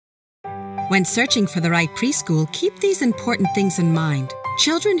When searching for the right preschool, keep these important things in mind.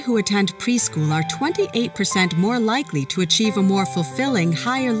 Children who attend preschool are 28% more likely to achieve a more fulfilling,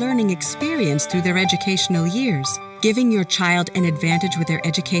 higher learning experience through their educational years. Giving your child an advantage with their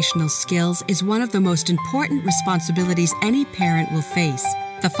educational skills is one of the most important responsibilities any parent will face.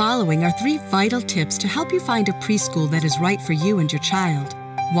 The following are 3 vital tips to help you find a preschool that is right for you and your child.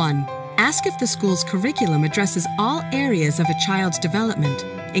 1. Ask if the school's curriculum addresses all areas of a child's development,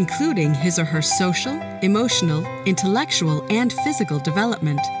 including his or her social, emotional, intellectual, and physical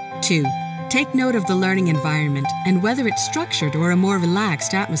development. 2. Take note of the learning environment and whether it's structured or a more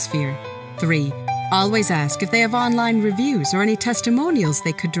relaxed atmosphere. 3. Always ask if they have online reviews or any testimonials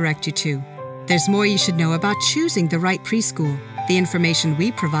they could direct you to. There's more you should know about choosing the right preschool. The information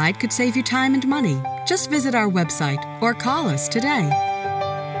we provide could save you time and money. Just visit our website or call us today.